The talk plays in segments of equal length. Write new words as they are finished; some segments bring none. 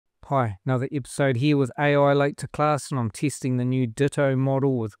Hi, another episode here with AI late to class, and I'm testing the new Ditto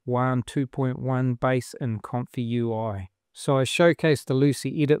model with Vram 2.1 base in ComfyUI. So I showcased the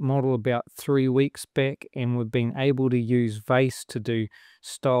Lucy Edit model about 3 weeks back, and we've been able to use Vase to do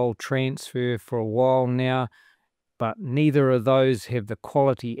style transfer for a while now, but neither of those have the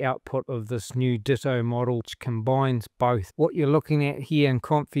quality output of this new Ditto model, which combines both. What you're looking at here in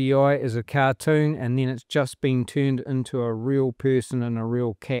ComfyUI is a cartoon, and then it's just been turned into a real person and a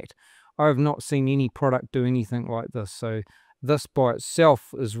real cat. I have not seen any product do anything like this, so this by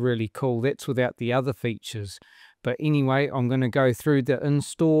itself is really cool. That's without the other features. But anyway, I'm going to go through the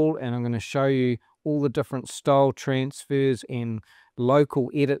install, and I'm going to show you all the different style transfers and local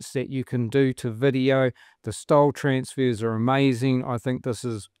edits that you can do to video. The style transfers are amazing. I think this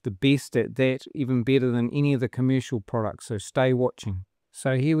is the best at that, even better than any of the commercial products, so stay watching.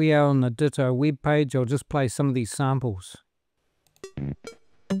 So here we are on the Ditto web page. I'll just play some of these samples.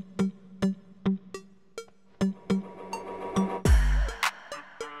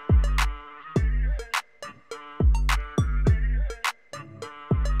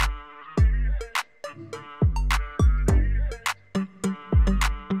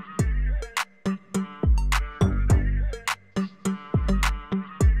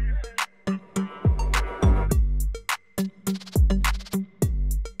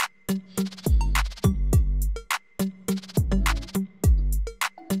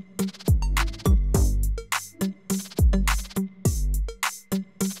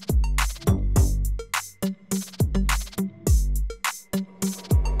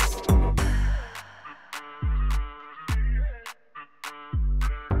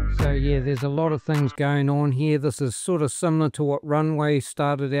 So yeah, there's a lot of things going on here. This is sort of similar to what Runway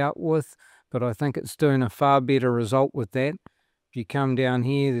started out with, but I think it's doing a far better result with that. If you come down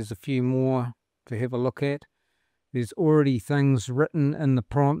here, there's a few more to have a look at. There's already things written in the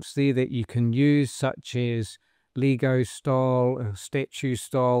prompts there that you can use, such as Lego style, statue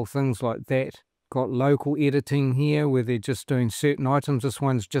style, things like that. Got local editing here where they're just doing certain items. This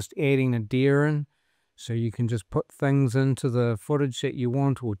one's just adding a deer in. So you can just put things into the footage that you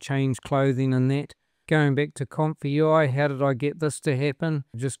want, or change clothing in that. Going back to ComfyUI, how did I get this to happen?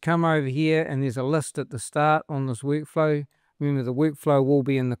 Just come over here, and there's a list at the start on this workflow. Remember, the workflow will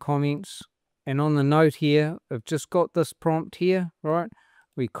be in the comments. And on the note here, I've just got this prompt here, right?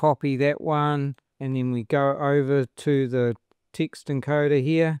 We copy that one, and then we go over to the text encoder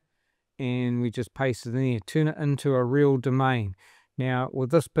here, and we just paste it in there, turn it into a real domain. Now, with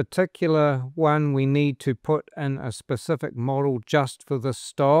this particular one, we need to put in a specific model just for this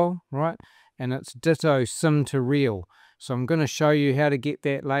style, right? And it's Ditto Sim to Real. So I'm going to show you how to get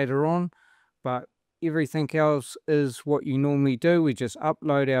that later on, but everything else is what you normally do. We just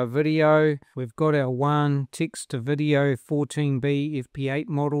upload our video. We've got our one text to video 14B FP8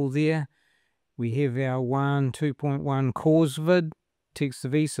 model there. We have our one 2.1 cause vid text to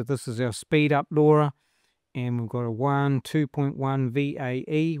V, so this is our speed up LoRa. And we've got a 2.1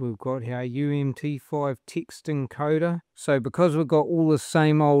 VAE, we've got our UMT5 text encoder. So because we've got all the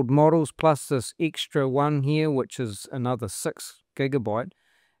same old models plus this extra one here, which is another 6 GB,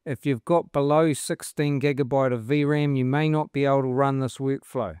 if you've got below 16 GB of VRAM, you may not be able to run this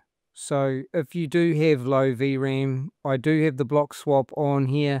workflow. So if you do have low VRAM, I do have the block swap on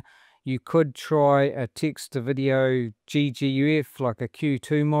here. You could try a text to video GGUF like a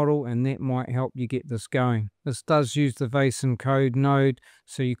Q2 model, and that might help you get this going. This does use the Vase encode node,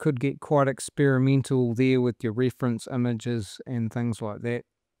 so you could get quite experimental there with your reference images and things like that.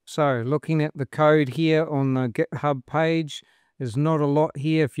 So looking at the code here on the GitHub page, there's not a lot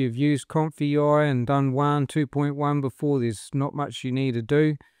here. If you've used ComfyUI and done Vram 2.1 before, there's not much you need to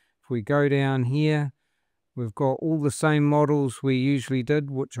do. If we go down here, we've got all the same models we usually did,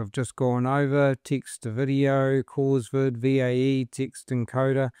 which I've just gone over. Text to video, cause vid, VAE, text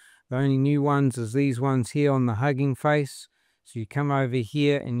encoder. The only new ones is these ones here on the hugging face. So you come over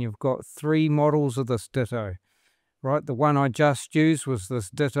here and you've got 3 models of this Ditto. Right, the one I just used was this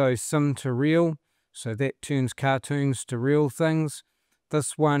Ditto Sim to Real. So that turns cartoons to real things.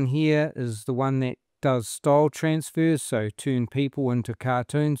 This one here is the one that does style transfers, so turn people into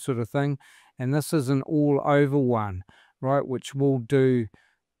cartoons sort of thing. And this is an all over one, right, which will do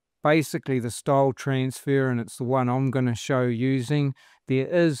basically the style transfer, and it's the one I'm going to show using. There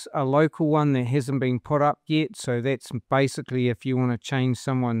is a local one that hasn't been put up yet, so that's basically if you want to change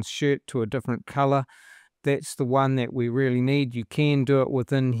someone's shirt to a different color, that's the one that we really need. You can do it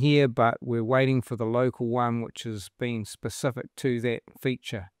within here, but we're waiting for the local one, which has been specific to that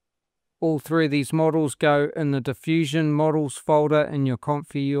feature. All 3 of these models go in the diffusion models folder in your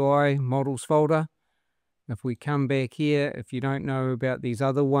ComfyUI models folder. If we come back here, if you don't know about these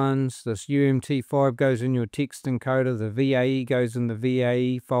other ones, this UMT5 goes in your text encoder, the VAE goes in the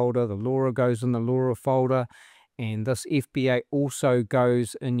VAE folder, the LoRa goes in the LoRa folder, and this FP8 also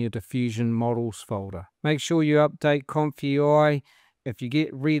goes in your diffusion models folder. Make sure you update ComfyUI. If you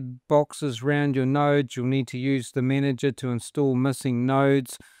get red boxes around your nodes, you'll need to use the manager to install missing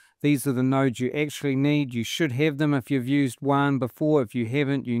nodes. These are the nodes you actually need. You should have them if you've used one before. If you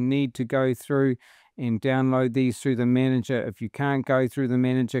haven't, you need to go through and download these through the manager. If you can't go through the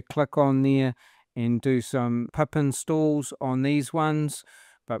manager, click on there and do some pip installs on these ones,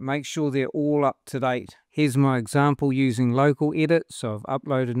 but make sure they're all up to date. Here's my example using local edit. So I've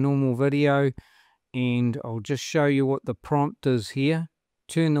uploaded normal video, and I'll just show you what the prompt is here.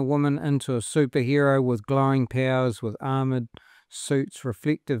 Turn the woman into a superhero with glowing powers, with armored suits,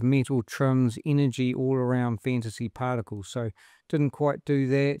 reflective metal trims, energy all around, fantasy particles. So didn't quite do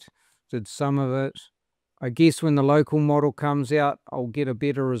that, did some of it. I guess when the local model comes out, I'll get a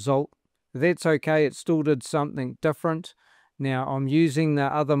better result. That's okay, it still did something different. Now I'm using the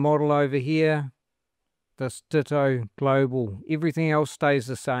other model over here, this Ditto Global. Everything else stays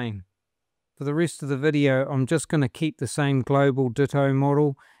the same. For the rest of the video, I'm just going to keep the same global Ditto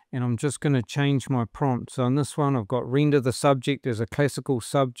model, and I'm just going to change my prompt. So on this one, I've got render the subject as a classical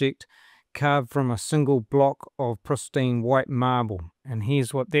subject carved from a single block of pristine white marble. And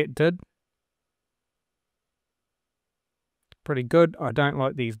here's what that did. Pretty good. I don't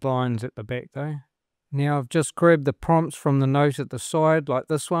like these lines at the back though. Now I've just grabbed the prompts from the note at the side, like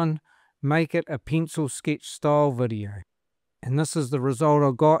this one. Make it a pencil sketch style video. And this is the result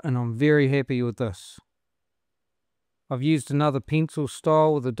I got, and I'm very happy with this. I've used another pencil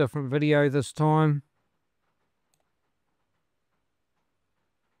style with a different video this time.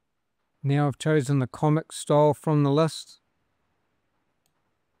 Now I've chosen the comic style from the list.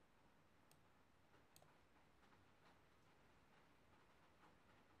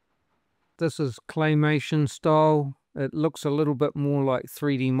 This is claymation style. It looks a little bit more like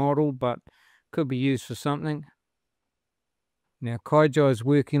 3D model, but could be used for something. Now Kaijai is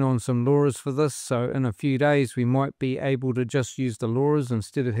working on some LoRa's for this, so in a few days we might be able to just use the LoRa's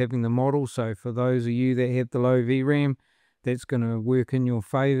instead of having the model. So for those of you that have the low VRAM, that's going to work in your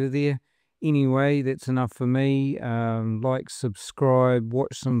favor there. Anyway, that's enough for me. Like, subscribe,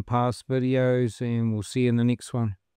 watch some past videos, and we'll see you in the next one.